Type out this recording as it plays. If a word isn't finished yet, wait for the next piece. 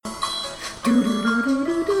This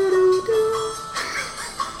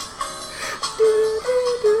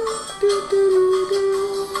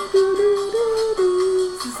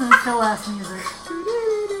is Phil ass music.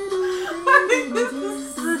 This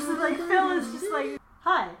is like Phil is just like,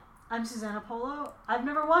 hi, I'm Susana Polo. I've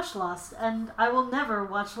never watched Lost, and I will never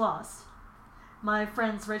watch Lost. My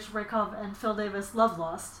friends Rachel Breakov and Phil Davis love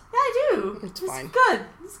Lost. Yeah, I do. It's fine. Good.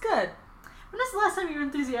 It's good. When was the last time you were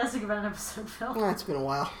enthusiastic about an episode, Phil? Well, it's been a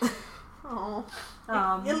while. Oh.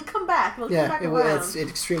 Um, It'll come back. It'll come Yeah, back it around.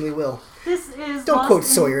 extremely will. This is Don't Lost quote in-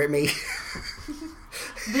 Sawyer at me.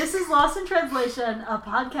 This is Lost in Translation, a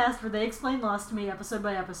podcast where they explain Lost to me episode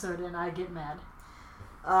by episode, and I get mad.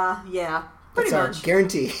 Yeah. Pretty That's much. our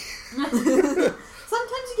guarantee. Sometimes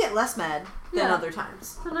you get less mad than Yeah. other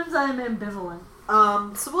times. Sometimes I am ambivalent.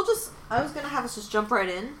 So I was gonna have us just jump right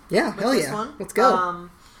in. Yeah, with hell this yeah. one. Let's go.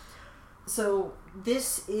 So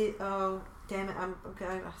this is, oh, damn it,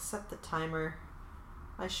 I set the timer.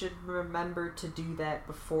 I should remember to do that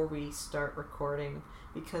before we start recording,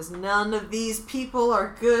 because none of these people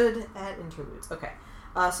are good at interludes. Okay,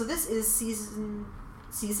 so this is season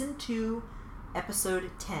 2,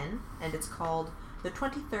 episode 10, and it's called The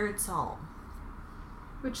 23rd Psalm.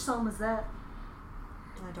 Which psalm is that?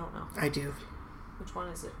 I don't know. I do. Which one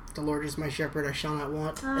is it? The Lord is my shepherd, I shall not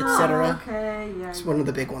want, Oh, etc. okay, yeah. It's one of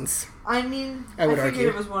the big ones. I mean, I would figured argue.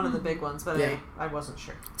 it was one of the big ones, but Yeah. I wasn't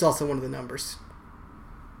sure. It's also one of the numbers.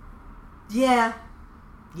 Yeah.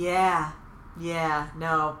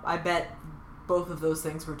 No, I bet both of those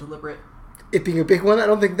things were deliberate. It being a big one, I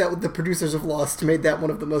don't think that the producers of Lost made that one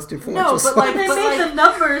of the most influential No, but songs. like- They made the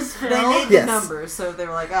numbers, Phil. They made the Yes. numbers, so they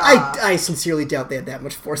were like, ah. I sincerely doubt they had that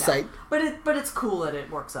much foresight. But it's cool that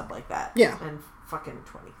it works up like that. Yeah. And fucking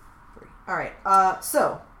 23. Alright,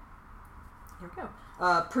 so here we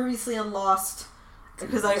go. Previously on Lost,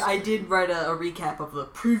 because I did write a recap of the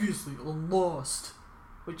previously on Lost,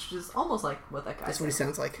 which is almost like what that guy That's said. what he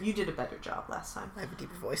sounds like. You did a better job last time. I have a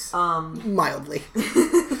deeper voice. Um, Mildly.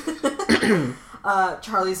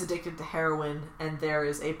 Charlie's addicted to heroin, and there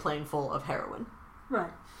is a plane full of heroin.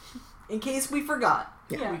 Right. In case we forgot,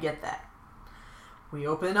 Yeah. we get that. We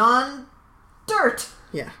open on dirt.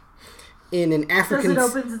 Yeah. In an African...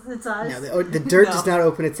 Does it open its eyes? No, the dirt No. does not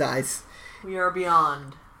open its eyes. We are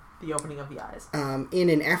beyond the opening of the eyes. In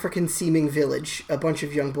an African-seeming village, a bunch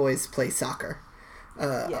of young boys play soccer.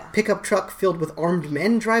 Yeah. A pickup truck filled with armed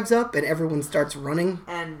men drives up, and everyone starts running.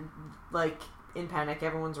 And, like, in panic,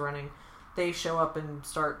 everyone's running. They show up and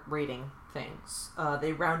start raiding things.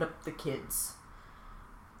 They round up the kids.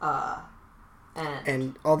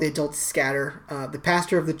 And all the adults scatter. The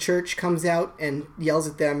pastor of the church comes out and yells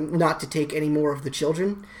at them not to take any more of the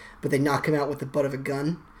children, but they knock him out with the butt of a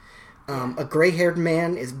gun. A gray-haired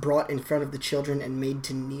man is brought in front of the children and made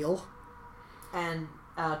to kneel. And,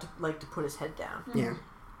 to put his head down. Yeah.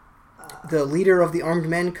 The leader of the armed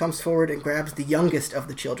men comes forward and grabs the youngest of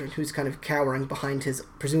the children, who's kind of cowering behind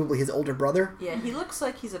presumably his older brother. Yeah, he looks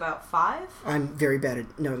like he's about 5. I'm very bad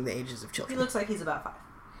at knowing the ages of He children. looks like he's about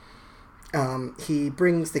 5. He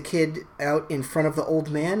brings the kid out in front of the old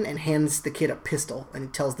man and hands the kid a pistol, and he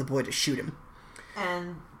tells the boy to shoot him.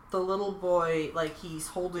 And the little boy, like, he's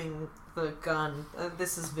holding the gun.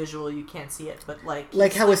 This is visual, you can't see it, but, like...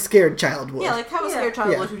 Like how a scared child would. Yeah, like how a scared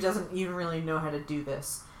child Yeah. would who doesn't even really know how to do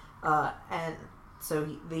this. And so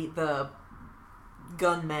the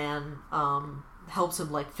gunman helps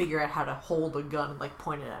him, like, figure out how to hold a gun and, like,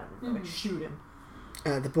 point it at him and like, shoot him.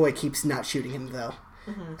 The boy keeps not shooting him, though.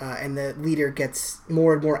 And the leader gets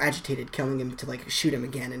more and more agitated, telling him to, like, shoot him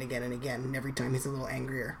again and again and again, and every time he's a little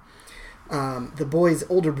angrier. The boy's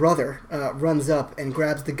older brother runs up and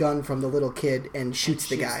grabs the gun from the little kid and shoots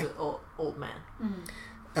the guy. The old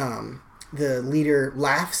man. The leader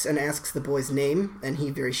laughs and asks the boy's name, and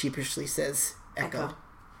he very sheepishly says, Echo.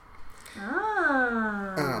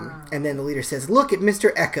 And then the leader says, look at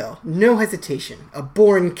Mr. Echo. No hesitation. A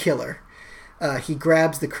born killer. He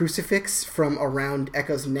grabs the crucifix from around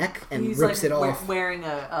Echo's neck and He's rips like it off. wearing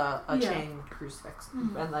a chain crucifix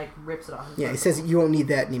and, like, rips it off. Yeah, he says, you won't need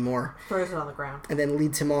that anymore. Throws it on the ground. And then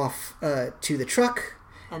leads him off to the truck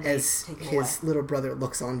And they as take him his away. little brother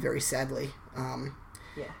looks on very sadly.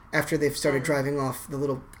 Yeah. After they've started driving off, the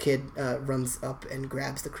little kid runs up and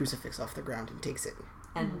grabs the crucifix off the ground and takes it.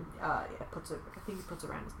 And, puts it, I think he puts it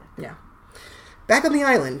around his neck. Yeah. Back on the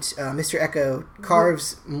island, Mr. Echo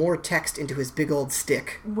carves more text into his big old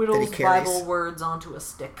stick that he Whittles carries. Bible words onto a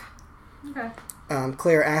stick. Okay.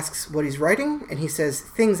 Claire asks what he's writing, and he says,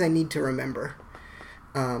 things I need to remember.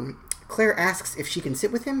 Claire asks if she can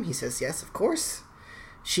sit with him. He says, yes, of course.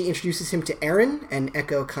 She introduces him to Aaron, and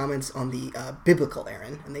Echo comments on the biblical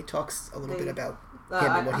Aaron, and they talk a little bit about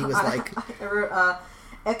him and what he was like.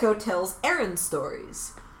 Echo tells Aaron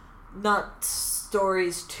stories. Not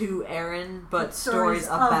stories to Aaron, but stories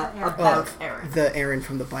about Aaron. The Aaron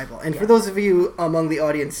from the Bible. And for those of you among the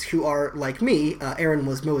audience who are like me, Aaron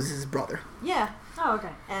was Moses' brother. Yeah. Oh,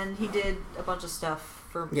 okay. And he did a bunch of stuff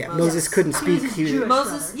for Moses couldn't speak. He was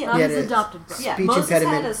Moses, not his adopted brother. Yeah, speech Moses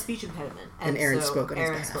impediment, had a speech impediment. And Aaron spoke on his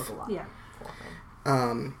Aaron behalf. spoke a lot. Yeah.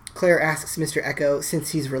 Claire asks Mr. Echo,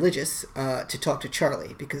 since he's religious, to talk to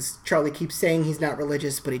Charlie, because Charlie keeps saying he's not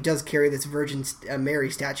religious, but he does carry this Virgin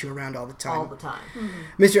Mary statue around all the time. All the time.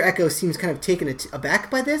 Mm-hmm. Mr. Echo seems kind of taken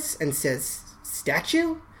aback by this and says,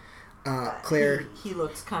 statue? Claire... He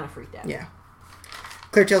looks kind of freaked out. Yeah.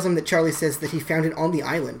 Claire tells him that Charlie says that he found it on the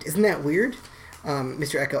island. Isn't that weird?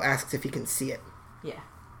 Mr. Echo asks if he can see it. Yeah.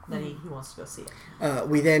 Then he wants to go see it.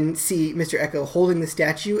 We then see Mr. Echo holding the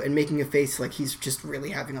statue and making a face like he's just really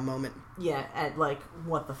having a moment. Yeah, and like,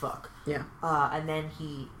 what the fuck? Yeah. And then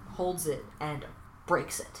he holds it and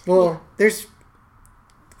breaks it. Well, there's...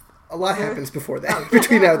 A lot happens before that.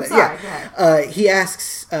 Between now and then. Sorry, he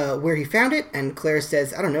asks where he found it, and Claire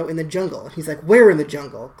says, I don't know, in the jungle. He's like, where in the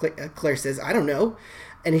jungle? Claire says, I don't know.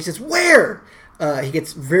 And he says, where? He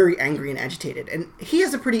gets very angry and agitated. And he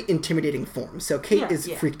has a pretty intimidating form, so Kate is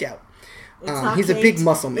freaked out. He's Kate, a big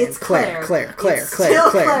muscle man. It's Claire.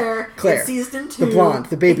 It's season 2. The blonde,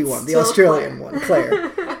 the baby one, the Australian one,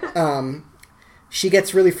 Claire. She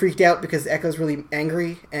gets really freaked out because Echo's really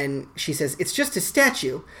angry, and she says, it's just a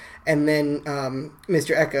statue. And then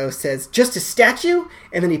Mr. Echo says, just a statue?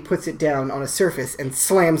 And then he puts it down on a surface and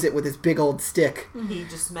slams it with his big old stick. He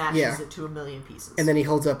just smashes it to a million pieces. And then he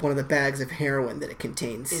holds up one of the bags of heroin that it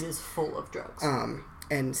contains. It is full of drugs.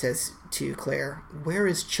 And says to Claire, where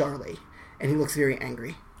is Charlie? And he looks very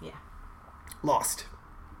angry. Yeah. Lost.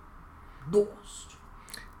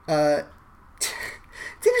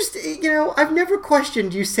 It's interesting, I've never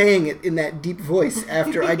questioned you saying it in that deep voice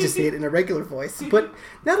after I just say it in a regular voice. But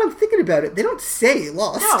now that I'm thinking about it, they don't say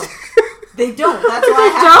lost. No, they don't. That's why I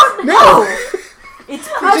have No.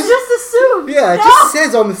 I just assumed. Yeah, it just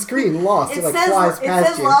says on the screen lost. It flies past you. It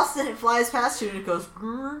says lost and it flies past you and it goes...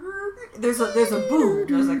 There's a boom.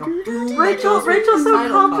 There's like a boom. Rachel so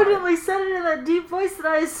confidently said it in that deep voice that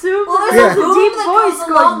I assumed there's a deep voice voice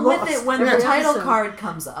along going with it when the title card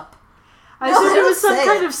comes up. I assumed it was some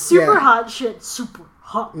kind of super hot shit. Super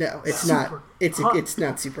hot. No, it's not. It's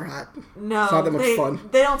not super hot. No, it's not that much fun.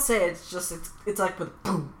 They don't say it. It's just it's like with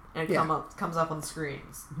boom and it comes up on the screen.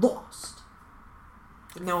 It's lost.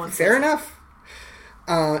 No one. Fair enough.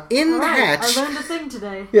 In the hatch. I learned a thing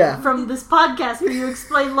today. Yeah. From this podcast where you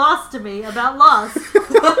explained Lost to me about Lost.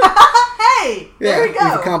 Hey, there we go.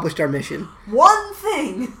 We've accomplished our mission. One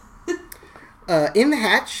thing. In the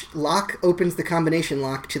hatch, Locke opens the combination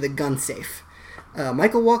lock to the gun safe.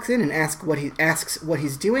 Michael walks in and asks what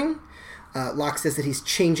he's doing. Locke says that he's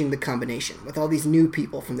changing the combination. With all these new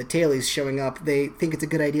people from the tailies showing up, they think it's a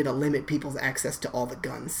good idea to limit people's access to all the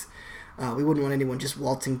guns. We wouldn't want anyone just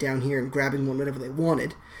waltzing down here and grabbing one whenever they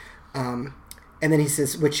wanted. And then he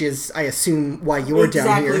says, which is, I assume, why you're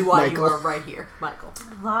down here, Exactly why Michael. you are right here, Michael.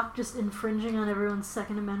 Locke just infringing on everyone's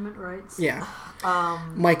Second Amendment rights. Yeah.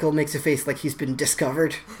 Michael makes a face like he's been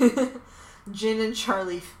discovered. Jin and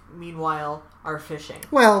Charlie, meanwhile, are fishing.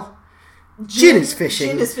 Well, Jin is fishing.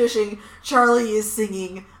 Jin is fishing. Charlie is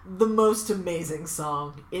singing the most amazing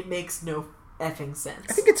song. It makes no effing sense.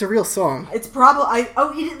 I think it's a real song. It's probably...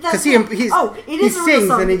 Because he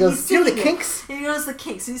sings and he goes, you know the Kinks? He knows the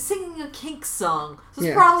Kinks. He's singing a Kinks song. So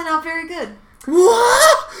it's probably not very good.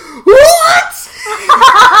 What?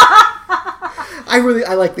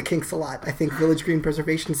 I like the Kinks a lot. I think Village Green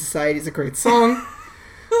Preservation Society is a great song.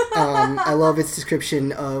 I love its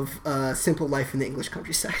description of simple life in the English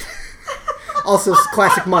countryside. Also,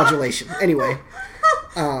 classic modulation. Anyway.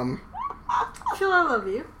 Phil, I love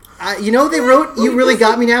you. They wrote You Really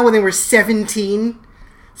Got Me Now when they were 17.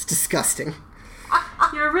 It's disgusting.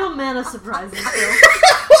 You're a real man of surprises, Phil.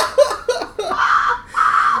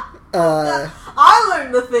 I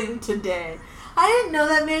learned the thing today. I didn't know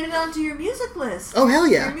that made it onto your music list. Oh, hell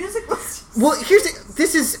yeah. Your music list. Well,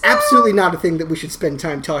 this is absolutely not a thing that we should spend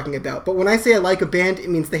time talking about, but when I say I like a band, it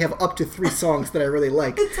means they have up to 3 songs that I really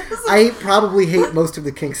like. I probably hate most of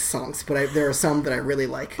the Kinks songs, but there are some that I really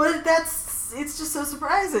like. But it's just so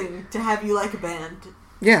surprising to have you like a band.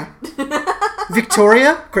 Yeah.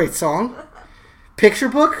 Victoria, great song. Picture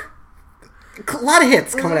Book, a lot of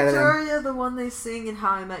hits coming out of them. Victoria, the one they sing in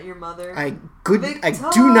How I Met Your Mother? I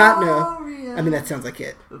do not know. I mean, that sounds like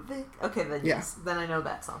it. Okay, then yes. Then I know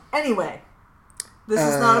that song. Anyway, this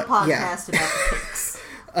is not a podcast about the Kinks.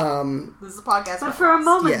 This is a podcast. But for a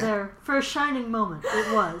moment Yeah. there, for a shining moment,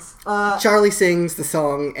 it was. Charlie sings the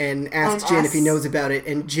song and asks And Jin if he knows about it,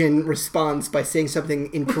 and Jin responds by saying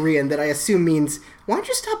something in Korean that I assume means, "Why don't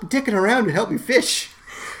you stop dicking around and help me fish?"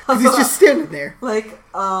 Because he's just standing there. Like,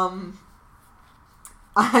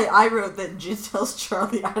 I wrote that Jin tells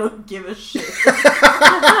Charlie, "I don't give a shit." It's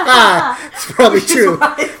probably Which is true.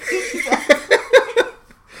 why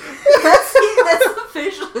I think that's the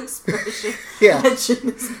facial expression Yeah. that Jin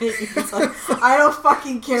is making. It's like, I don't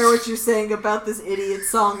fucking care what you're saying about this idiot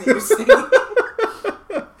song that you're singing.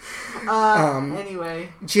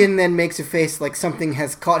 Anyway. Jin then makes a face like something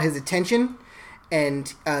has caught his attention,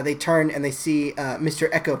 and they turn and they see Mr.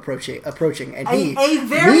 Echo approaching, and he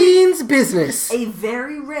means business. A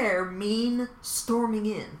very rare mean storming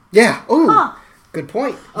in. Yeah. Oh, Huh. good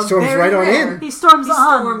point. He A storms very right on rare- in. He storms He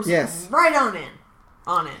on. storms Yes. right on in.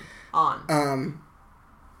 On.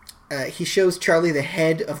 He shows Charlie the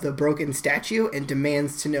head of the broken statue and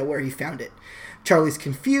demands to know where he found it. Charlie's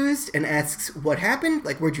confused and asks what happened.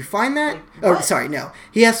 Like, where'd you find that? Like, Oh, what? sorry, no.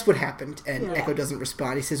 He asks what happened, and Yeah. Echo doesn't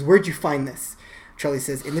respond. He says, "Where'd you find this?" Charlie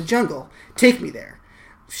says, "In the jungle. Take me there."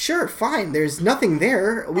 Sure, fine. There's nothing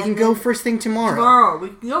there. We can go first thing tomorrow. Tomorrow. We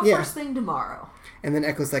can go Yeah. first thing tomorrow. And then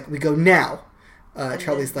Echo's like, "We go now." Charlie's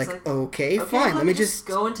then he's like, like, "Okay, fine. Let me just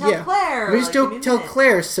go and tell Claire. Let me just Like, give me a tell minute."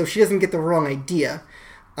 Claire so she doesn't get the wrong idea.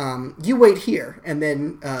 You wait here." And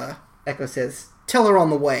then Echo says, "Tell her on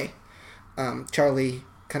the way." Charlie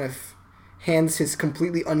kind of hands his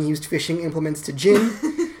completely unused fishing implements to Jin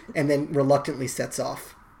and then reluctantly sets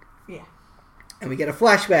off. Yeah. And we get a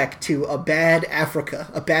flashback to a bad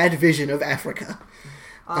vision of Africa.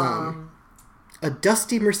 A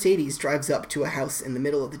dusty Mercedes drives up to a house in the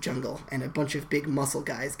middle of the jungle, and a bunch of big muscle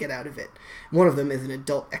guys get out of it. One of them is an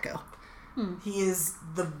adult Echo. He is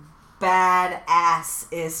the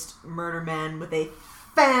badassest murder man with a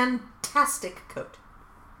fantastic coat.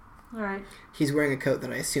 All right. He's wearing a coat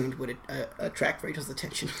that I assumed would attract Rachel's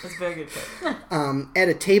attention. That's a very good coat. At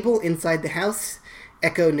a table inside the house,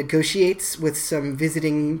 Echo negotiates with some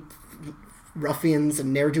visiting ruffians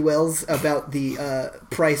and ne'er-do-wells about the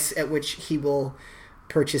price at which he will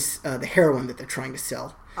purchase the heroin that they're trying to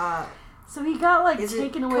sell. So he got, like, Is it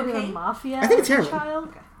taken away to the cocaine? mafia I think it's as a heroin. child?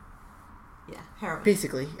 Okay. Yeah, heroin.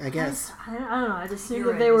 Basically, I guess. I don't know. I just assumed You're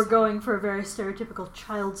that right, they were he's- going for a very stereotypical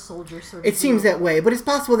child soldier sort of It seems deal. that way, but it's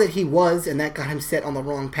possible that he was, and that got him set on the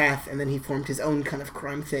wrong path, and then he formed his own kind of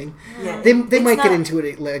crime thing. Yeah, They it's might get not- into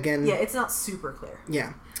it again. Yeah, it's not super clear.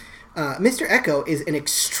 Yeah. Mr. Echo is an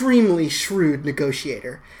extremely shrewd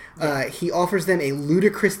negotiator. He offers them a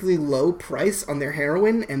ludicrously low price on their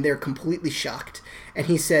heroin, and they're completely shocked. And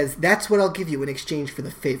he says, "That's what I'll give you in exchange for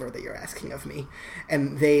the favor that you're asking of me."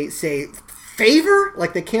 And they say, "Favor?"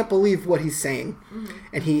 Like they can't believe what he's saying. Mm-hmm.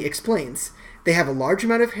 And he explains, they have a large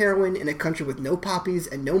amount of heroin in a country with no poppies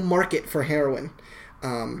and no market for heroin.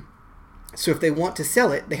 So if they want to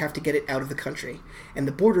sell it, they have to get it out of the country. And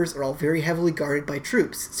the borders are all very heavily guarded by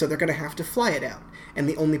troops, so they're going to have to fly it out. And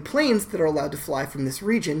the only planes that are allowed to fly from this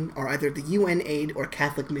region are either the UN aid or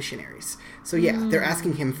Catholic missionaries. So yeah, they're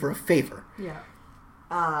asking him for a favor. Yeah.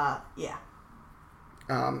 Yeah.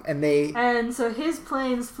 And so his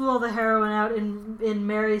planes flew all the heroin out in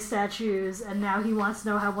Mary statues, and now he wants to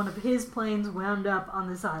know how one of his planes wound up on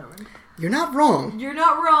this island. You're not wrong. You're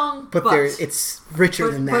not wrong, But it's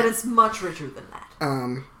richer than that. But it's much richer than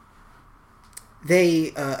that.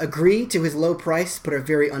 They agree to his low price, but are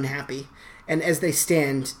very unhappy. And as they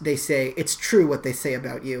stand, they say, "It's true what they say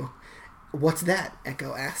about you." "What's that?"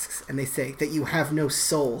 Echo asks. And they say, "That you have no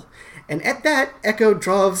soul." And at that, Echo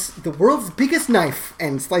draws the world's biggest knife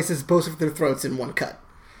and slices both of their throats in one cut.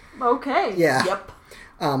 Okay. Yeah. Yep.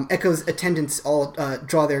 Echo's attendants all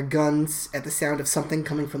draw their guns at the sound of something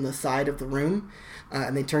coming from the side of the room,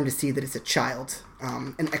 and they turn to see that it's a child.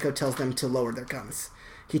 And Echo tells them to lower their guns.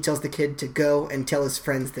 He tells the kid to go and tell his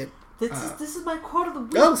friends that... This is my quote of the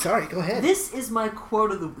week. Oh, sorry, go ahead. This is my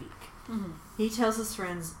quote of the week. Mm-hmm. He tells his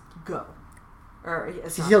friends, go.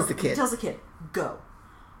 He tells the kid. He tells the kid, go.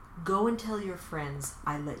 Go and tell your friends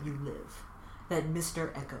I let you live. That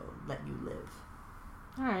Mr. Echo let you live.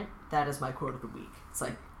 All right. That is my quote of the week. It's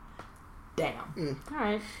like, damn. All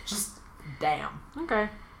right. Just damn. Okay.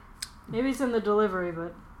 Maybe it's in the delivery,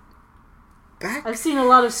 but Back? I've seen a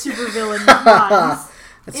lot of supervillain lines.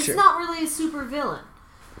 That's It's true. not really a super villain.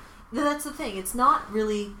 That's the thing. It's not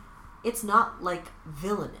like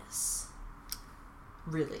villainous.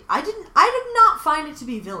 Really. I did not find it to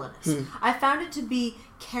be villainous. I found it to be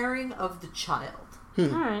caring of the child. All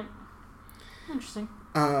right. Interesting.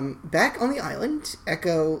 Back on the island,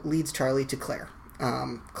 Echo leads Charlie to Claire.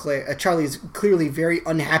 Charlie is clearly very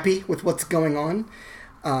unhappy with what's going on.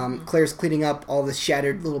 Claire's cleaning up all the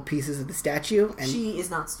shattered little pieces of the statue. And she is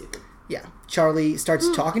not stupid. Yeah. Charlie starts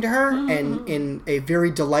talking to her, and in a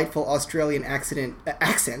very delightful Australian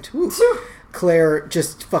accent, Claire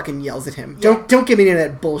just fucking yells at him. Yeah. Don't give me any of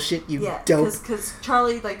that bullshit, you dope. Because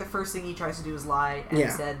Charlie, like, the first thing he tries to do is lie,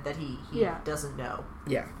 and said that he doesn't know.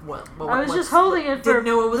 Yeah. I was just holding it for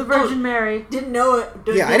the Virgin Mary. Didn't know it.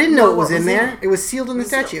 I didn't know it was in there. It was sealed in the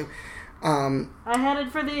statue. I had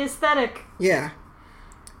it for the aesthetic. Yeah.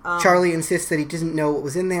 Charlie insists that he doesn't know what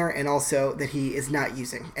was in there, and also that he is not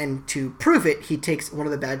using. And to prove it, he takes one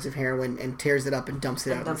of the bags of heroin and tears it up and dumps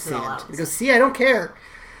it out in the sand. He goes, "See, I don't care."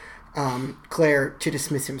 Claire, to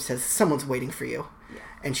dismiss him, says, "Someone's waiting for you,"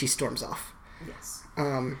 and she storms off. Yes.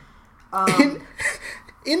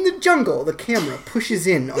 In the jungle, the camera pushes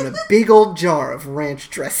in on a big old jar of ranch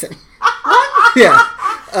dressing. Yeah.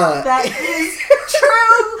 That is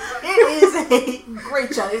true. It is a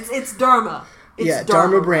great shot. It's Dharma. It's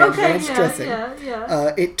Dharma brand ranch dressing.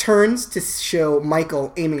 Yeah. It turns to show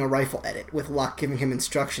Michael aiming a rifle at it, with Locke giving him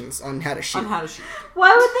instructions on how to shoot.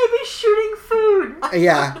 Why would they be shooting food?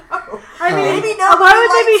 Yeah. I mean, why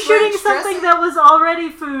would they be shooting something that was already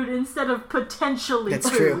food instead of potentially food?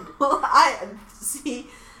 That's true. Well,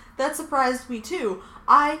 that surprised me too.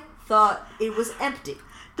 I thought it was empty.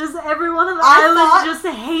 Does everyone on the island just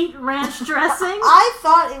hate ranch dressing? I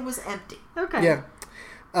thought it was empty. Okay. Yeah.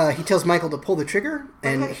 He tells Michael to pull the trigger,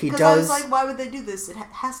 and he does. I was like, why would they do this? It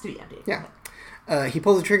has to be empty. Yeah. He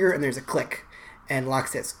pulls the trigger, and there's a click. And Locke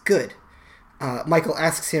says, "Good." Michael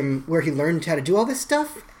asks him where he learned how to do all this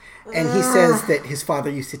stuff, and he says that his father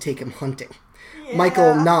used to take him hunting. Yeah.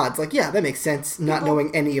 Michael nods, like, yeah, that makes sense, not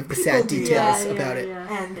knowing any of the sad details about it.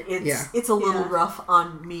 Yeah. And it's a little rough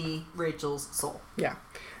on me, Rachel's soul. Yeah.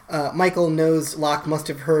 Michael knows Locke must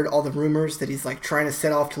have heard all the rumors that he's like trying to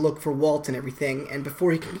set off to look for Walt and everything, and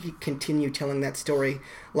before he can continue telling that story,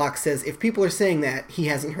 Locke says if people are saying that, he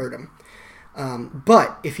hasn't heard them.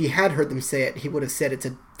 But if he had heard them say it, he would have said it's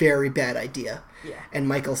a very bad idea. Yeah. And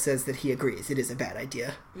Michael says that he agrees, it is a bad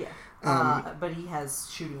idea. Yeah. But he has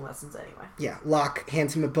shooting lessons anyway. Yeah. Locke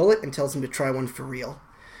hands him a bullet and tells him to try one for real.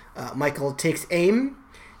 Michael takes aim,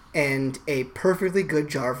 and a perfectly good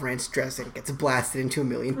jar of ranch dressing gets blasted into a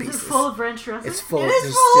million pieces. Is it full of ranch dressing? It's full.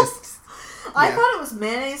 I thought it was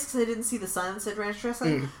mayonnaise because I didn't see the sign that said ranch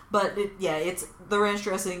dressing. But it's the ranch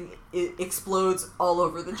dressing. It explodes all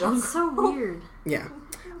over the jungle. That's so weird. Yeah.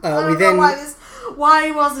 I don't know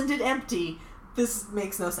why wasn't it empty? This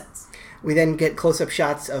makes no sense. We then get close-up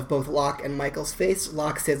shots of both Locke and Michael's face.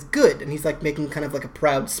 Locke says, "Good," and he's like making kind of like a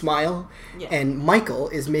proud smile. Yeah. And Michael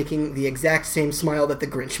is making the exact same smile that the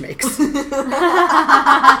Grinch makes.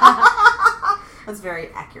 That's very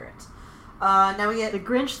accurate. Now we get the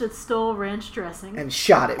Grinch that stole ranch dressing and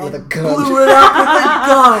shot it with a gun. Blew it up with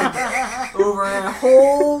a gun over a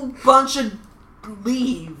whole bunch of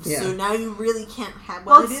leaves. Yeah. So now you really can't have.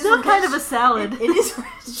 Well, it's still kind of a salad. It is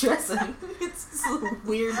ranch dressing. It's a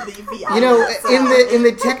weird leafy. You know, in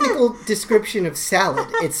the technical description of salad,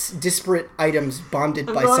 it's disparate items bonded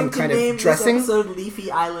by some kind of dressing. This episode Leafy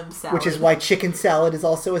Island salad, which is why chicken salad is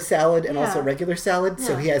also a salad and also regular salad.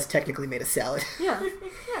 So he has technically made a salad. Yeah.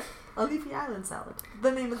 A Leafy Island salad.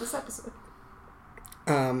 The name of this episode.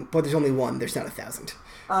 But there's only one. There's not 1,000.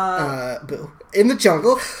 Boo. In the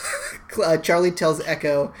jungle, Charlie tells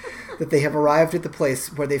Echo that they have arrived at the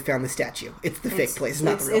place where they found the statue. It's the fake place,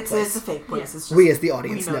 not the real place. It's a fake place. Yeah. It's just, we as the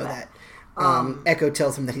audience know that. Echo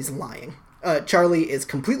tells him that he's lying. Charlie is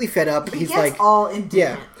completely fed up. He's gets like, all indignant.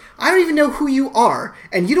 Yeah, I don't even know who you are,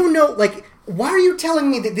 and you don't know, like, why are you telling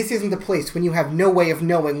me that this isn't the place when you have no way of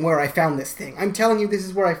knowing where I found this thing? I'm telling you this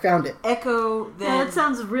is where I found it. Echo then that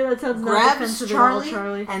sounds not grabs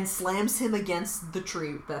Charlie and slams him against the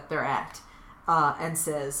tree that they're at, and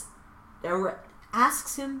says,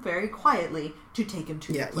 asks him very quietly to take him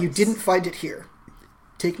to the place. You didn't find it here.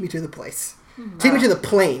 Take me to the place. Take me to the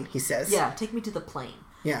plane, he says. Yeah, take me to the plane.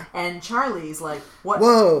 Yeah. And Charlie's like, what?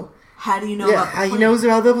 Whoa. How do you know about the plane? How he knows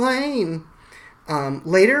about the plane.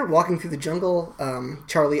 Later, walking through the jungle,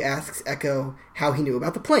 Charlie asks Echo how he knew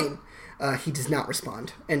about the plane. He does not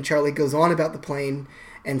respond. And Charlie goes on about the plane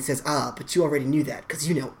and says, but you already knew that because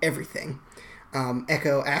you know everything.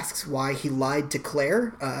 Echo asks why he lied to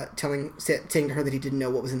Claire, saying to her that he didn't know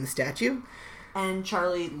what was in the statue. And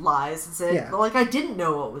Charlie lies and said, I didn't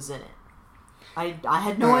know what was in it. I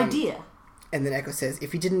had no idea. And then Echo says,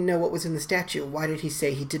 if he didn't know what was in the statue, why did he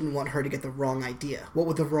say he didn't want her to get the wrong idea? What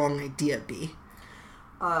would the wrong idea be?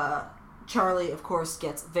 Charlie, of course,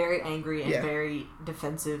 gets very angry and very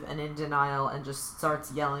defensive and in denial and just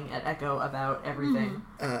starts yelling at Echo about everything.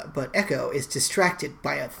 But Echo is distracted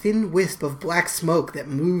by a thin wisp of black smoke that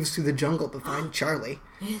moves through the jungle behind Charlie.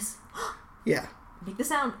 It is. Yeah. Make the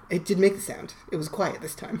sound. It did make the sound. It was quiet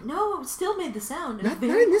this time. No, it still made the sound. It Not was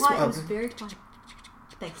very in this quiet. one. It was very quiet.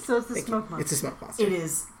 Thanks. So it's the smoke monster. It's a smoke monster. It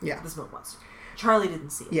is the smoke monster. Charlie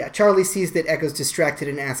didn't see it. Yeah, Charlie sees that Echo's distracted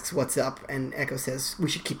and asks what's up, and Echo says, we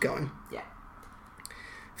should keep going. Yeah.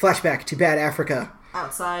 Flashback to Bad Africa.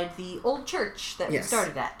 Outside the old church that we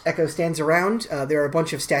started at. Echo stands around. There are a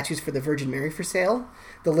bunch of statues for the Virgin Mary for sale.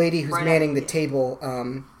 The lady who's manning the table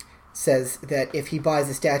says that if he buys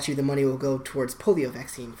a statue, the money will go towards polio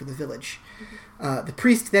vaccine for the village. The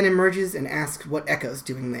priest then emerges and asks what Echo's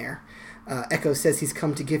doing there. Echo says he's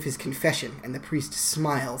come to give his confession, and the priest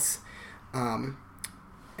smiles and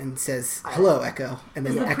says, hello, Echo. And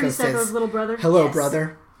then Echo says, Echo's little brother? Hello,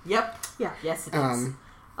 brother. Yep. Yeah. Yes, it is.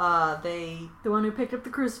 The one who picked up the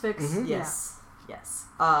crucifix. Mm-hmm. Yes. Yeah. Yes.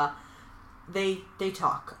 They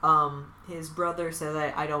talk. His brother says,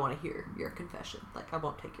 I don't want to hear your confession. Like, I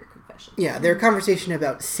won't take your confession. Yeah, their conversation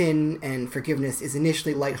about sin and forgiveness is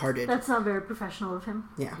initially lighthearted. That's not very professional of him.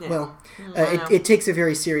 Yeah. Well, it takes a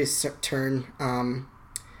very serious turn,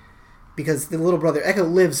 because the little brother, Echo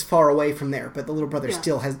lives far away from there, but the little brother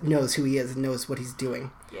still knows who he is and knows what he's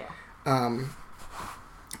doing. Yeah.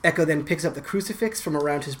 Echo then picks up the crucifix from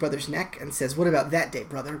around his brother's neck and says, what about that day,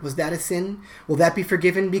 brother? Was that a sin? Will that be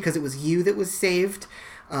forgiven because it was you that was saved?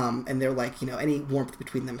 And they're like, any warmth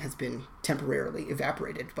between them has been temporarily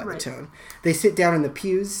evaporated by the tone. They sit down in the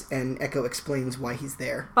pews, and Echo explains why he's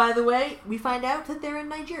there. By the way, we find out that they're in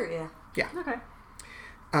Nigeria. Yeah. Okay.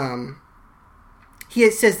 He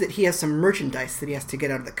says that he has some merchandise that he has to get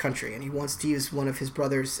out of the country, and he wants to use one of his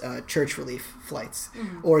brother's church relief flights.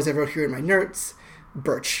 Mm-hmm. Or as I wrote here in my notes,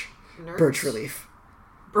 birch. Nerds? Birch relief.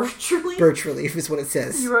 Birch relief? Birch relief is what it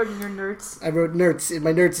says. You wrote in your notes. I wrote nerds. In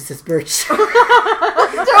my notes it says birch.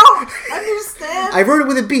 I don't understand. I wrote it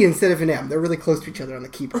with a B instead of an M. They're really close to each other on the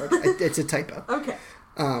keyboard. It's a typo. Okay.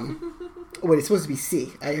 Wait, it's supposed to be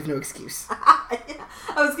C. I have no excuse. Yeah.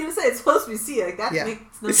 I was going to say, it's supposed to be C. Like, that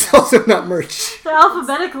makes no it's sense. also not merch. They're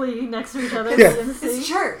alphabetically next to each other. Yeah. It's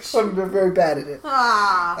church. I'm very bad at it.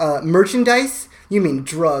 Merchandise? You mean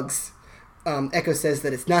drugs. Echo says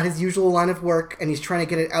that it's not his usual line of work, and he's trying to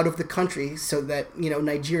get it out of the country so that,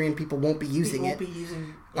 Nigerian people won't be using it.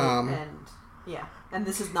 And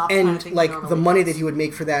this is not the kind of thing the money that he would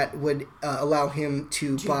make for that would allow him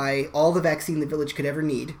to buy all the vaccine the village could ever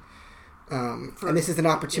need. And this is an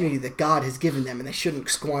opportunity that God has given them, and they shouldn't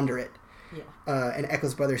squander it. Yeah. And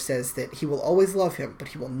Echo's brother says that he will always love him, but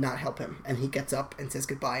he will not help him. And he gets up and says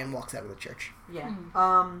goodbye and walks out of the church. Yeah.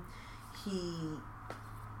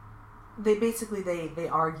 They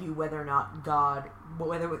argue whether or not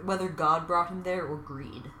whether God brought him there or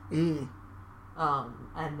greed. And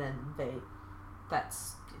then they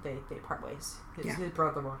part ways. His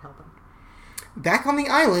brother won't help him. Back on the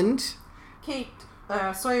island, Kate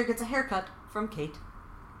Sawyer gets a haircut from Kate.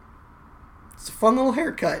 It's a fun little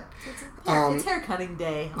haircut. It's haircutting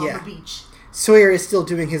day on the beach. Sawyer is still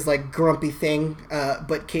doing his grumpy thing,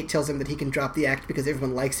 but Kate tells him that he can drop the act because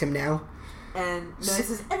everyone likes him now. And he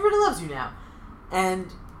says, everybody loves you now.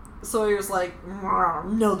 And Sawyer's like,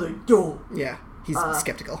 no they don't. Yeah, he's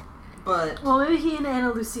skeptical. But maybe he and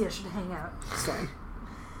Anna Lucia should hang out. It's fine.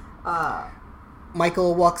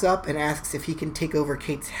 Michael walks up and asks if he can take over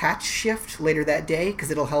Kate's hatch shift later that day,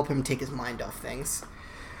 because it'll help him take his mind off things.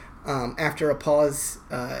 After a pause...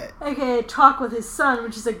 AKA talk with his son,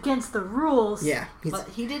 which is against the rules. Yeah. But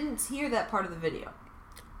he didn't hear that part of the video.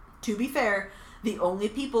 To be fair, the only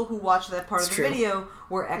people who watched that part of the video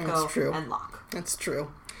were Echo and Locke. That's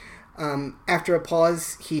true. After a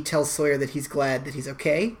pause, he tells Sawyer that he's glad that he's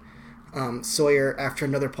okay. Sawyer, after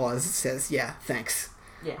another pause, says, yeah, thanks.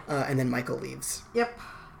 Yeah. And then Michael leaves. Yep.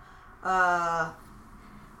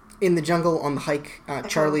 In the jungle on the hike,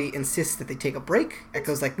 Charlie insists that they take a break.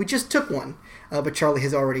 Echo's like, we just took one. But Charlie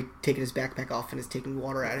has already taken his backpack off and is taking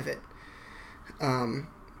water out of it.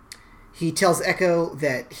 He tells Echo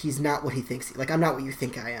that he's not what he thinks. I'm not what you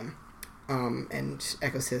think I am. And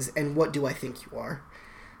Echo says, and what do I think you are?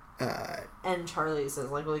 And Charlie says,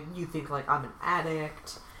 well, you think, I'm an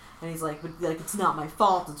addict. And he's like, but, it's not my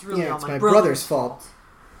fault. It's really all my brother's fault.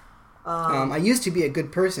 I used to be a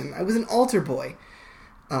good person. I was an altar boy.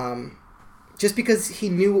 Just because he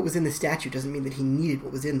knew what was in the statue doesn't mean that he needed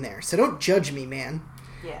what was in there. So don't judge me, man.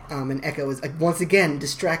 Yeah. And Echo is once again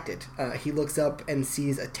distracted. He looks up and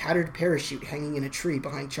sees a tattered parachute hanging in a tree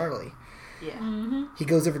behind Charlie. Yeah. Mm-hmm. He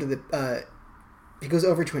goes over to the He goes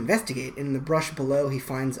over to investigate. In the brush below, he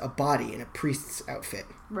finds a body in a priest's outfit.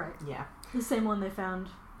 Right. Yeah. The same one they found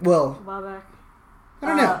a Well, while back. I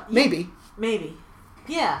don't know. Maybe. Maybe.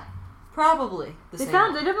 Yeah. Probably. They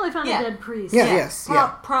definitely found a dead priest. Yeah, yes.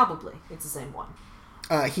 Probably. It's the same one.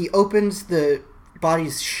 He opens the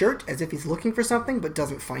body's shirt as if he's looking for something, but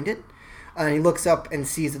doesn't find it. And he looks up and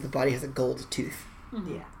sees that the body has a gold tooth.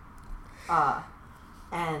 Mm-hmm. Yeah.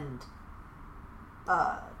 And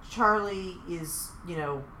Charlie is,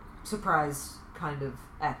 surprised kind of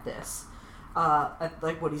at this. At,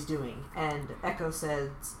 like, what he's doing. And Echo says,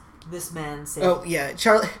 this man saved... Oh, yeah.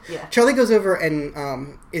 Charlie goes over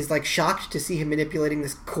and is, like, shocked to see him manipulating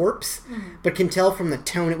this corpse, but can tell from the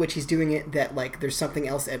tone at which he's doing it that, like, there's something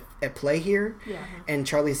else at play here. Yeah. And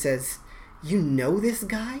Charlie says, you know this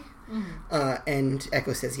guy? And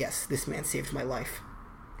Echo says, yes, this man saved my life.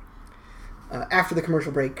 After the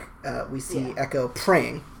commercial break, we see Echo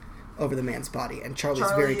praying over the man's body, and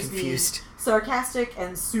Charlie's very confused. Sarcastic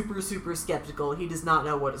and super, super skeptical. He does not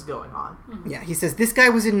know what is going on. Yeah, he says, this guy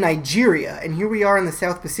was in Nigeria, and here we are in the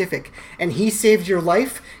South Pacific, and he saved your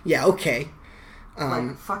life? Yeah, okay.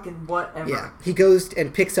 Like, fucking whatever. Yeah, he goes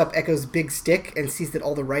and picks up Echo's big stick and sees that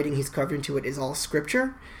all the writing he's carved into it is all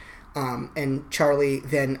scripture. And Charlie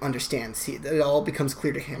then understands. It all becomes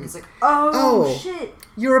clear to him. He's like, oh shit.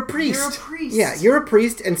 You're a priest. You're a priest. Yeah, you're a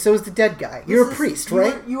priest, and so is the dead guy. You're a priest,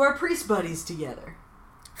 right? You are priest buddies together.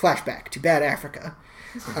 Flashback to bad Africa.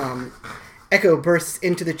 Echo bursts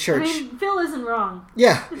into the church. I mean, Phil isn't wrong.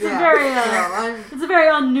 Yeah. It's a very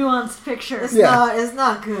unnuanced picture. It's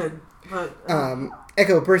not good. But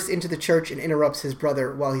Echo bursts into the church and interrupts his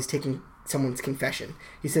brother while he's taking someone's confession.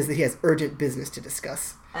 He says that he has urgent business to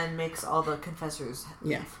discuss. And makes all the confessors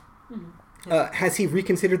leave. Yeah. Has he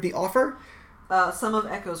reconsidered the offer? Some of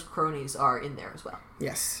Echo's cronies are in there as well.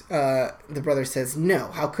 Yes. The brother says, no,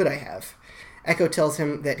 how could I have? Echo tells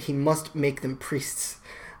him that he must make them priests.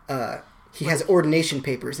 He has ordination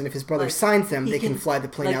papers, and if his brother signs them, they can fly the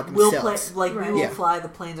plane out themselves. We will fly the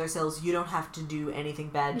planes ourselves. You don't have to do anything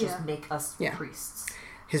bad. Just make us priests.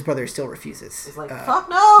 His brother still refuses. He's like, fuck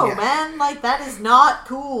no, man. Like, that is not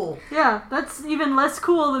cool. Yeah, that's even less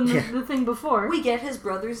cool than the thing before. We get his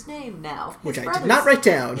brother's name now. Which I did not write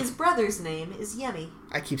down. His brother's name is Yemi.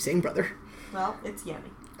 I keep saying brother. Well, it's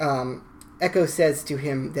Yemi. Echo says to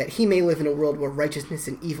him that he may live in a world where righteousness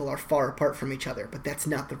and evil are far apart from each other, but that's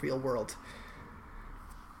not the real world.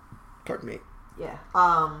 Pardon me. Yeah.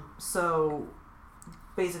 So,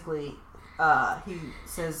 basically, he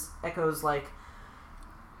says, Echo's like,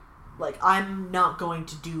 I'm not going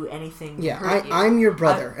to do anything to hurt you. I'm your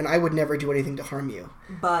brother, and I would never do anything to harm you.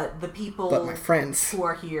 But my friends who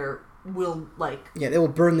are here will, they will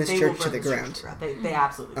burn this church to the ground. They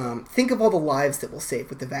absolutely will. Think of all the lives that we'll save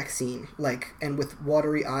with the vaccine. And with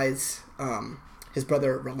watery eyes, his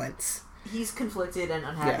brother relents. He's conflicted and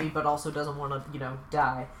unhappy, but also doesn't want to,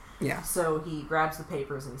 die. Yeah. So he grabs the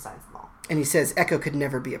papers and he signs them all. And he says Echo could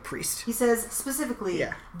never be a priest. He says specifically,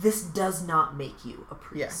 this does not make you a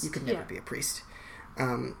priest. Yeah, you could never be a priest.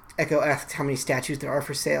 Echo asks how many statues there are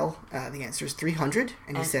for sale. The answer is 300,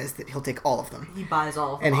 and he says that he'll take all of them. He buys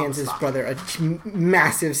all of them. And hands his brother a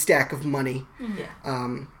massive stack of money. Yeah.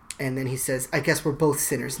 And then he says, I guess we're both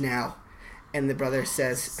sinners now. And the brother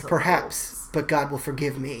says, perhaps, but God will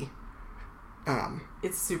forgive me.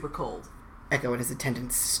 It's super cold. Echo and his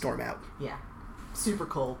attendants storm out. Yeah. Super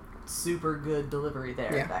cold. Super good delivery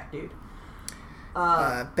there, that dude.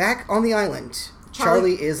 Back on the island,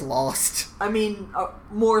 Charlie is lost. I mean,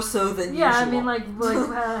 more so than usual. Yeah, I mean,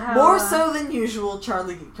 how, more so than usual,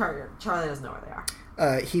 Charlie doesn't know where they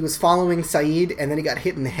are. He was following Saeed, and then he got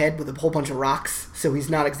hit in the head with a whole bunch of rocks, so he's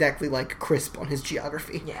not exactly, crisp on his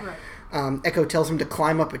geography. Yeah. Right. Echo tells him to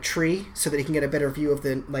climb up a tree so that he can get a better view of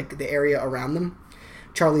the area around them.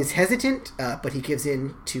 Charlie's hesitant, but he gives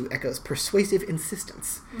in to Echo's persuasive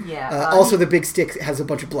insistence. Yeah. Also, the big stick has a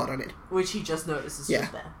bunch of blood on it. Which he just notices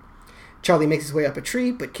just then. Charlie makes his way up a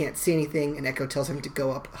tree, but can't see anything, and Echo tells him to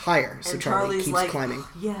go up higher, so Charlie keeps climbing.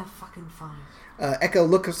 Yeah, fucking fine. Echo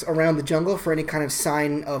looks around the jungle for any kind of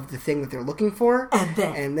sign of the thing that they're looking for.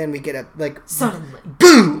 And then we get a, suddenly.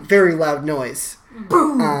 Boom! Very loud noise.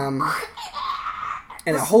 Boom!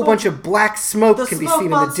 And a whole bunch of black smoke can be seen in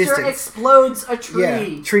the distance. The smoke monster explodes a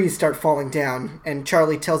tree. Yeah, trees start falling down, and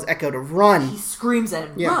Charlie tells Echo to run. He screams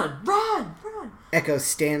at him, run! Echo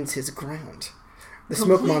stands his ground. The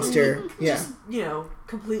smoke monster, just,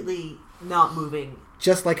 completely not moving.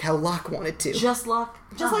 Just like how Locke wanted to. Just like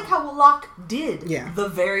how Locke did the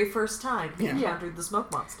very first time he encountered the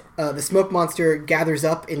smoke monster. The smoke monster gathers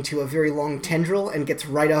up into a very long tendril and gets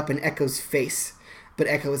right up in Echo's face. but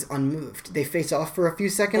Echo is unmoved. They face off for a few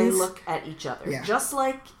They seconds. look at each other. Yeah. Just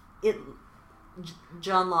like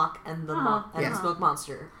John Locke and the the Smoke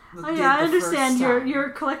Monster. I understand. You're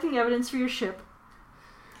collecting evidence for your ship.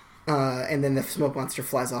 And then the smoke monster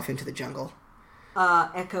flies off into the jungle.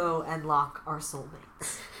 Echo and Locke are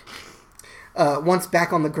soulmates. Once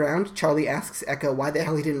back on the ground, Charlie asks Echo why the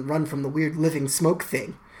hell he didn't run from the weird living smoke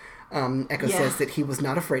thing. Echo says that he was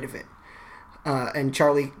not afraid of it. And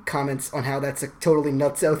Charlie comments on how that's a totally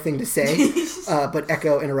nutso thing to say. But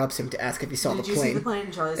Echo interrupts him to ask if he saw the plane. Did you see the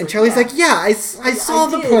plane? And Charlie's like, yeah, I saw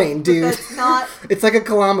the plane, dude. But that's not... It's like a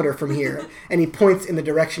kilometer from here. And he points in the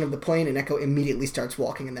direction of the plane, and Echo immediately starts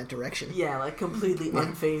walking in that direction. Yeah, like completely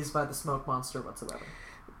unfazed by the smoke monster whatsoever.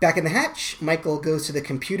 Back in the hatch, Michael goes to the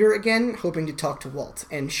computer again, hoping to talk to Walt.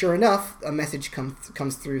 And sure enough, a message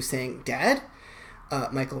comes through saying, Dad?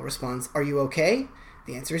 Michael responds, are you okay?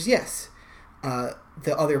 The answer is yes.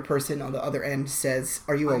 The other person on the other end says,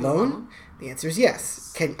 are you alone? The answer is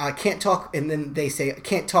yes. I can't talk. And then they say,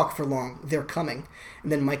 can't talk for long. They're coming.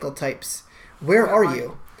 And then Michael types, where are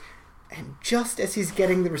you? And just as he's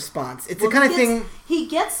getting the response, it's the kind of thing... He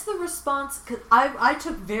gets the response... Cause I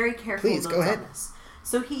took very careful notes on this.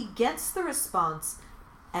 So he gets the response,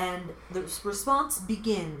 and the response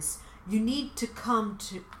begins, you need to come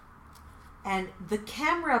to... And the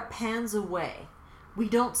camera pans away. We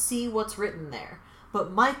don't see what's written there.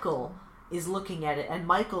 But Michael is looking at it, and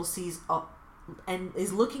Michael sees... and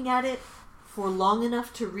is looking at it for long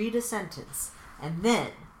enough to read a sentence. And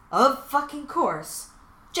then, of fucking course,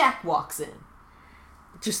 Jack walks in.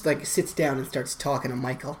 Just like sits down and starts talking to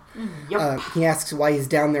Michael. Yep. He asks why he's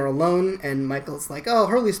down there alone, and Michael's like, oh,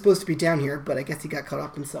 Hurley's supposed to be down here, but I guess he got caught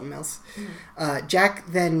up in something else. Jack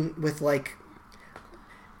then, with like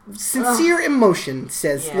sincere emotion,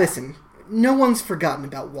 says, listen, no one's forgotten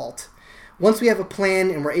about Walt. Once we have a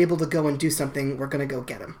plan and we're able to go and do something, we're going to go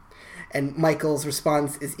get him. And Michael's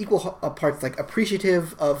response is equal parts like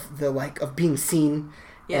appreciative of the of being seen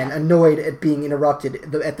and annoyed at being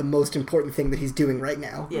interrupted at the most important thing that he's doing right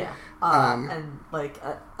now. Yeah. And like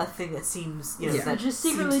a thing that seems, that just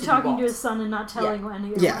secretly talking to his son and not telling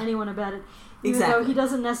anyone about it. Even though he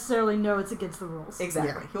doesn't necessarily know it's against the rules.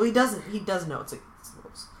 Exactly. Well, he does know it's against the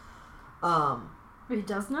rules. But he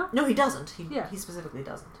does know? No, he doesn't. He specifically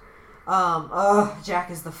doesn't. Jack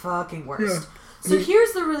is the fucking worst. Yeah. So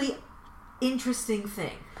here's the really interesting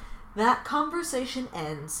thing. That conversation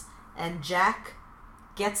ends, and Jack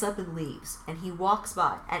gets up and leaves, and he walks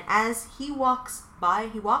by. And as he walks by,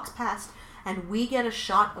 he walks past, and we get a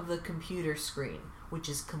shot of the computer screen, which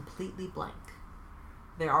is completely blank.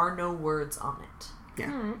 There are no words on it.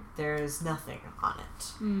 Yeah. There is nothing on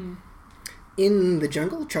it. In the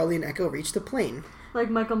jungle, Charlie and Echo reach the plane. Like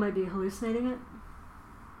Michael might be hallucinating it?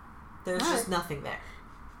 There's just nothing there.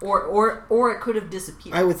 Or it could have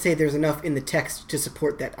disappeared. I would say there's enough in the text to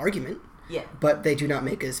support that argument. Yeah. But they do not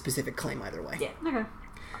make a specific claim either way. Yeah. Okay.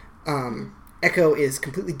 Echo is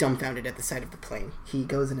completely dumbfounded at the sight of the plane. He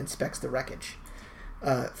goes and inspects the wreckage.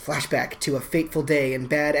 Flashback to a fateful day in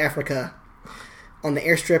bad Africa. On the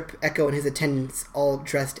airstrip, Echo and his attendants, all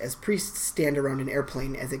dressed as priests, stand around an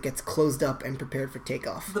airplane as it gets closed up and prepared for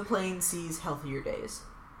takeoff. The plane sees healthier days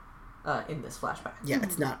in this flashback. Yeah,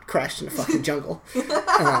 it's not crashed in a fucking jungle.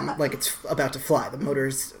 Like it's about to fly. The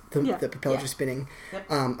motors, the propellers are spinning. Yep.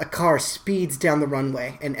 A car speeds down the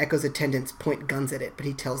runway, and Echo's attendants point guns at it, but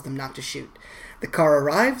he tells them not to shoot. The car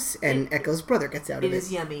arrives, and Echo's brother gets out of it. It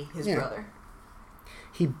is Yummy, his brother.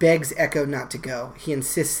 He begs Echo not to go. He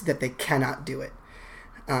insists that they cannot do it.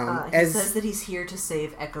 He says that he's here to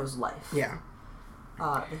save Echo's life. Yeah.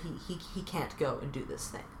 He can't go and do this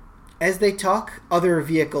thing. As they talk, other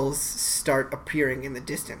vehicles start appearing in the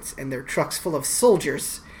distance, and they're trucks full of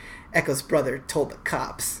soldiers. Echo's brother told the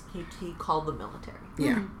cops. He called the military.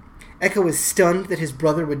 Yeah. Echo is stunned that his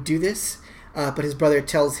brother would do this, but his brother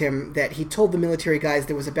tells him that he told the military guys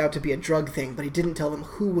there was about to be a drug thing, but he didn't tell them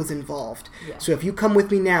who was involved. Yeah. So if you come with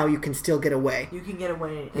me now, you can still get away. You can get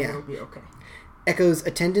away, and it'll be okay. Echo's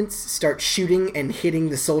attendants start shooting and hitting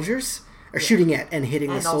the soldiers, or shooting at and hitting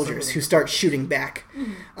the soldiers, who start shooting back.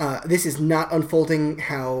 This is not unfolding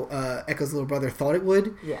how Echo's little brother thought it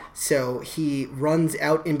would. Yeah. So he runs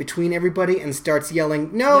out in between everybody and starts yelling,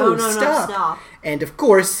 No, stop! And of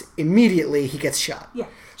course, immediately he gets shot. Yeah,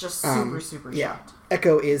 just super shocked.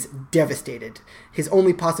 Echo is devastated. His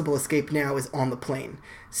only possible escape now is on the plane.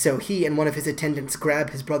 So he and one of his attendants grab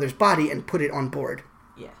his brother's body and put it on board.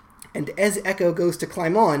 And as Echo goes to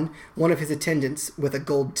climb on, one of his attendants, with a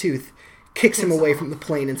gold tooth, kicks him away from the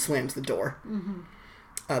plane and slams the door.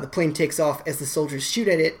 The plane takes off as the soldiers shoot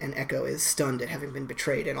at it, and Echo is stunned at having been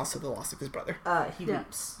betrayed and also the loss of his brother. He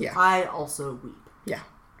weeps. Yeah. I also weep. Yeah.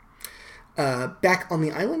 Back on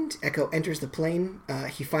the island, Echo enters the plane.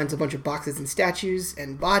 He finds a bunch of boxes and statues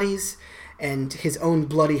and bodies and his own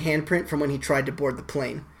bloody handprint from when he tried to board the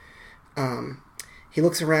plane. He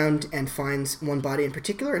looks around and finds one body in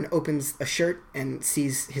particular and opens a shirt and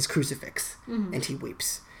sees his crucifix, and he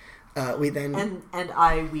weeps. We then... And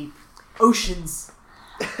I weep. Oceans.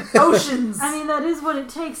 Oceans! I mean, that is what it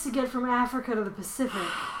takes to get from Africa to the Pacific.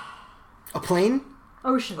 A plane?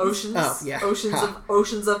 Oceans. Oceans. Oh, yeah.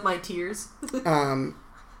 Oceans of my tears.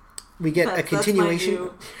 We get a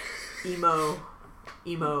continuation. That's my new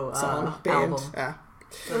emo song, band. album.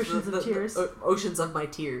 Oceans of Tears. Oceans of My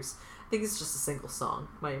Tears. I think it's just a single song.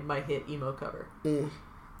 My hit emo cover. The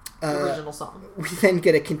original song. We then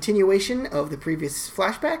get a continuation of the previous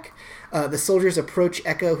flashback. The soldiers approach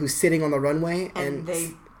Echo, who's sitting on the runway, and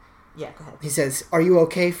they... Yeah, go ahead. He says, "Are you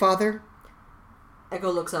okay, Father?" Echo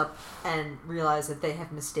looks up and realizes that they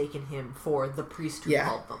have mistaken him for the priest who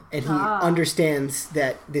called them. And he understands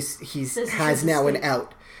that this has now an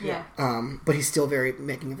out. Yeah. But he's still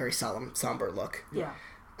making a very solemn, somber look. Yeah.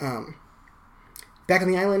 Back on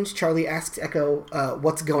the island, Charlie asks Echo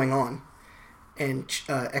what's going on. And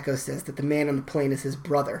Echo says that the man on the plane is his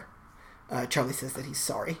brother. Charlie says that he's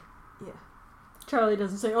sorry. Yeah. Charlie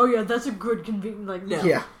doesn't say, "Oh yeah, that's a good convenient." Like, no.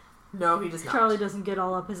 Yeah. No, he does not. Charlie doesn't get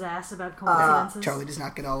all up his ass about coincidences. Charlie does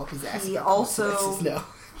not get all up his ass. He about also, coincidences,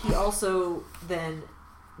 no. He also then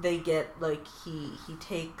they get like he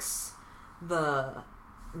takes the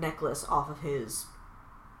necklace off of his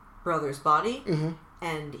brother's body,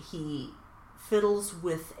 and he fiddles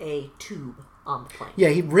with a tube on the plane. Yeah,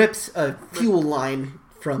 he rips a fuel line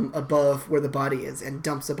from above where the body is and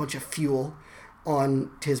dumps a bunch of fuel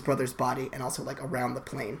on his brother's body and also like around the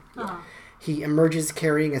plane. Uh-huh. He emerges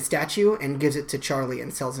carrying a statue and gives it to Charlie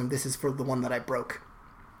and tells him, "This is for the one that I broke."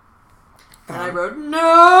 And I wrote,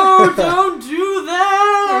 "No, don't do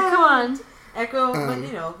that!" Yeah, come on. Echo,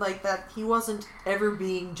 but like that, he wasn't ever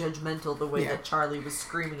being judgmental the way that Charlie was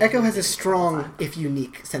screaming. Echo has a strong, if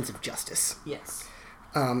unique, sense of justice. Yes.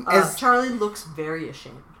 As Charlie looks very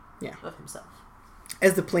ashamed of himself.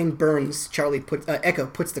 As the plane burns, Echo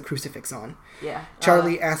puts the crucifix on. Yeah.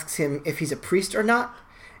 Charlie asks him if he's a priest or not,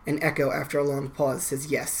 and Echo, after a long pause, says,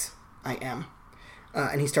 "Yes, I am."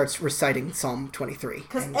 And he starts reciting Psalm 23.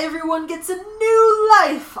 Because everyone gets a new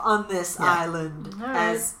life on this island,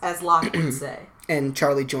 as Locke would say. And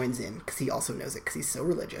Charlie joins in, because he also knows it, because he's so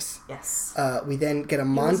religious. Yes. We then get a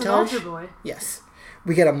montage. He was an altar boy. Yes.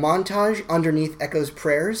 We get a montage underneath Echo's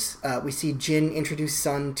prayers. We see Jin introduce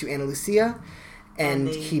Sun to Ana Lucia, and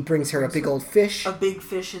he brings her a big old fish. A big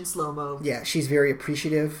fish in slow-mo. Yeah, she's very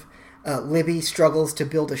appreciative. Libby struggles to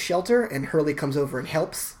build a shelter, and Hurley comes over and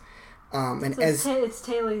helps. It's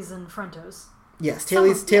Tailies and Frontos. Yes,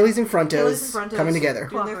 Tailies and Frontos coming together.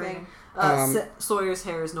 Doing their thing. Sawyer's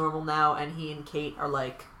hair is normal now, and he and Kate are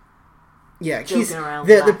like joking around.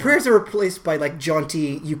 The prayers are replaced by like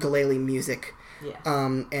jaunty ukulele music. Yeah.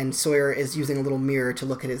 And Sawyer is using a little mirror to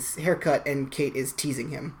look at his haircut, and Kate is teasing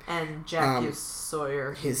him. And Jack gives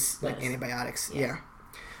Sawyer his antibiotics. Yeah.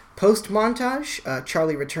 Post montage,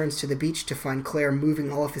 Charlie returns to the beach to find Claire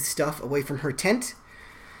moving all of his stuff away from her tent.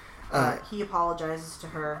 He apologizes to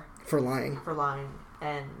her for lying,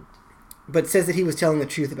 but says that he was telling the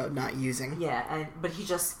truth about not using. Yeah, but he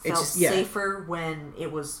just felt safer when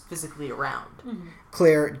it was physically around. Mm-hmm.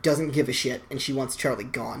 Claire doesn't give a shit, and she wants Charlie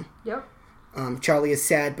gone. Yep. Charlie is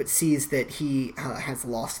sad, but sees that he has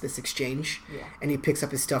lost this exchange, and he picks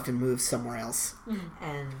up his stuff and moves somewhere else. Mm-hmm.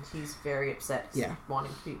 And he's very upset,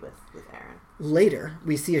 wanting to be with Aaron. Later,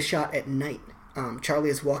 we see a shot at night. Charlie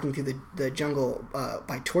is walking through the jungle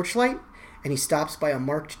by torchlight, and he stops by a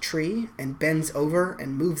marked tree and bends over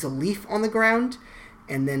and moves a leaf on the ground,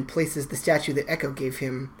 and then places the statue that Echo gave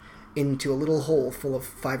him into a little hole full of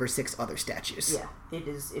 5 or 6 other statues. Yeah, it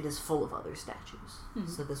is full of other statues. Mm-hmm.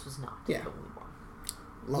 So this was not the only one.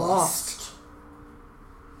 Lost.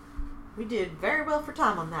 We did very well for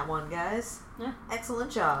time on that one, guys. Yeah.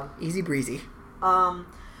 Excellent job. Easy breezy.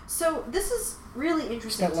 So this is really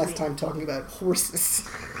interesting. Spent less time talking about horses.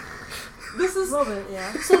 This is a little bit,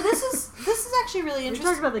 yeah. So this is actually really interesting.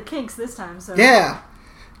 We talked about the kinks this time, so yeah.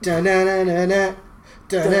 Da-na-na-na-na.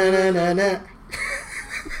 Da-na-na-na-na.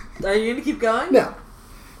 Are you gonna keep going? No.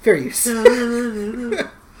 Fair use.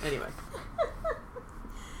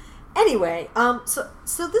 Anyway, so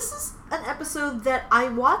this is an episode that I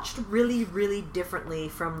watched really, really differently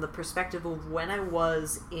from the perspective of when I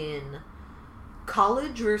was in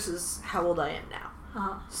college versus how old I am now.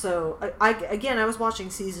 Uh-huh. So I was watching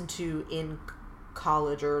season 2 in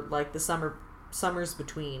college, or like the summers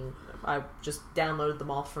between. I just downloaded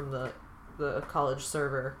them all from the college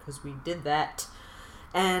server because we did that.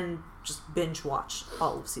 and just binge watched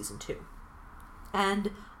all of season 2.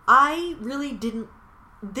 And I really didn't...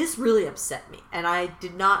 This really upset me, and I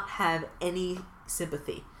did not have any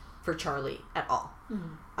sympathy for Charlie at all.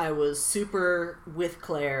 Mm-hmm. I was super with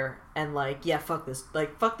Claire, and like, yeah, fuck this.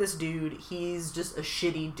 Like, fuck this dude. He's just a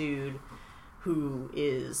shitty dude who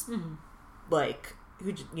is, like,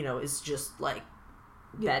 who, you know, is just, like,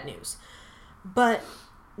 bad news. But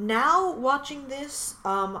now, watching this,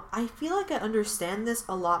 I feel like I understand this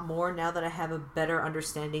a lot more now that I have a better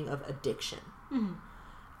understanding of addiction.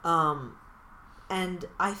 And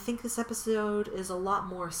I think this episode is a lot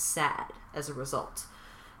more sad as a result.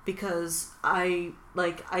 Because I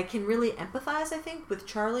can really empathize, I think, with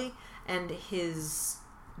Charlie and his,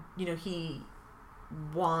 you know, he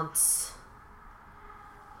wants,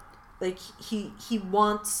 like, he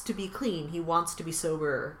wants to be clean, he wants to be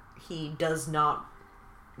sober, he does not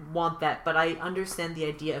want that, but I understand the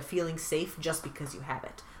idea of feeling safe just because you have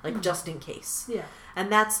it, like, just in case. Yeah.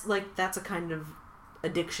 And that's a kind of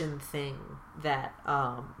addiction thing that,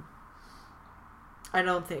 I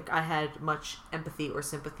don't think I had much empathy or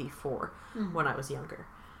sympathy for when I was younger.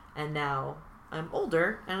 And now I'm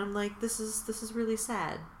older, and I'm like, this is really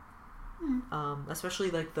sad. Especially,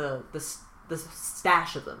 like, the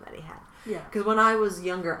stash of them that he had. Yeah. Because when I was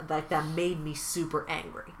younger, like, that made me super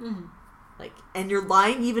angry. Like, and you're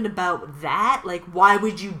lying even about that? Like, why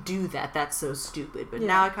would you do that? That's so stupid. But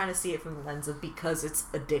now I kind of see it from the lens of because it's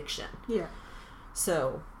addiction. Yeah.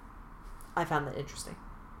 So, I found that interesting.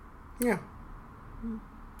 Yeah.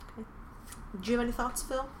 Okay. Do you have any thoughts,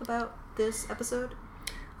 Phil, about this episode?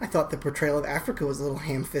 I thought the portrayal of Africa was a little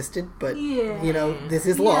ham-fisted, but, yeah. you know, this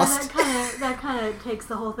is Lost. That kind of takes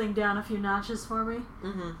the whole thing down a few notches for me.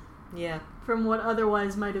 Yeah. From what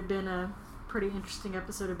otherwise might have been a pretty interesting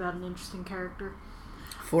episode about an interesting character.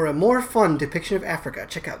 For a more fun depiction of Africa,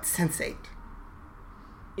 check out Sense8.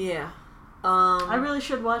 Yeah. I really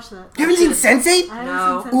should watch that. You haven't seen Sense8? I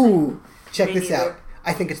No. haven't seen Sense8. Ooh, check Me this neither. out.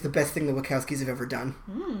 I think it's the best thing the Wachowskis have ever done.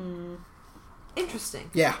 Interesting.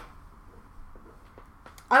 Yeah.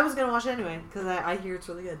 I was going to watch it anyway, because I hear it's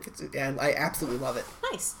really good. Yeah, I absolutely love it.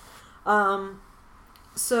 Nice.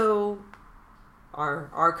 So,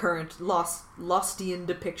 our current Lostian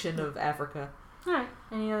depiction of Africa. Alright,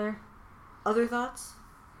 any Other thoughts?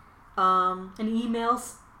 any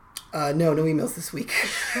emails? No emails this week.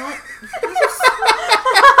 What?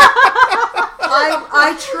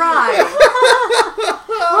 I try.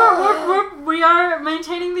 We are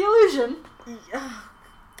maintaining the illusion.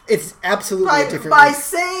 It's absolutely a different By week.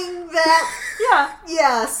 saying that, Yeah.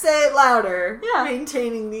 yeah, say it louder. Yeah.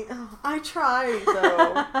 Maintaining the... Oh, I try,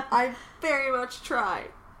 though. I very much try.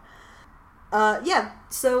 Yeah,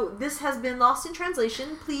 so this has been Lost in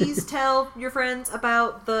Translation. Please tell your friends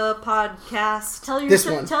about the podcast. Tell your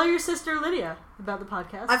sister Lydia about the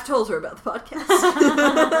podcast. I've told her about the podcast.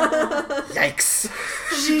 Yikes.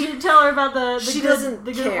 She tell her about the doesn't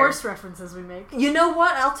good care. horse references we make. You know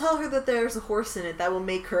what? I'll tell her that there's a horse in it. That will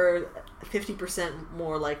make her 50%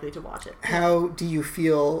 more likely to watch it. How do you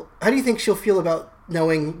think she'll feel about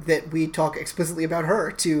knowing that we talk explicitly about her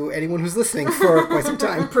to anyone who's listening for quite some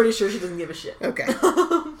time? I'm pretty sure she doesn't give a shit. Okay.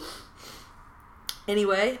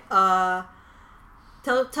 Anyway, tell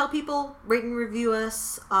people, rate and review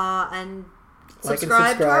us, and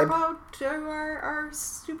subscribe to our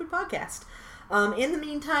stupid podcast. In the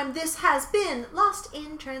meantime, this has been Lost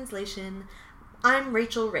in Translation. I'm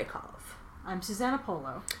Rachel Raykov. I'm Susana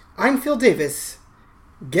Polo. I'm Phil Davis.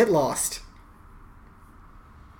 Get lost.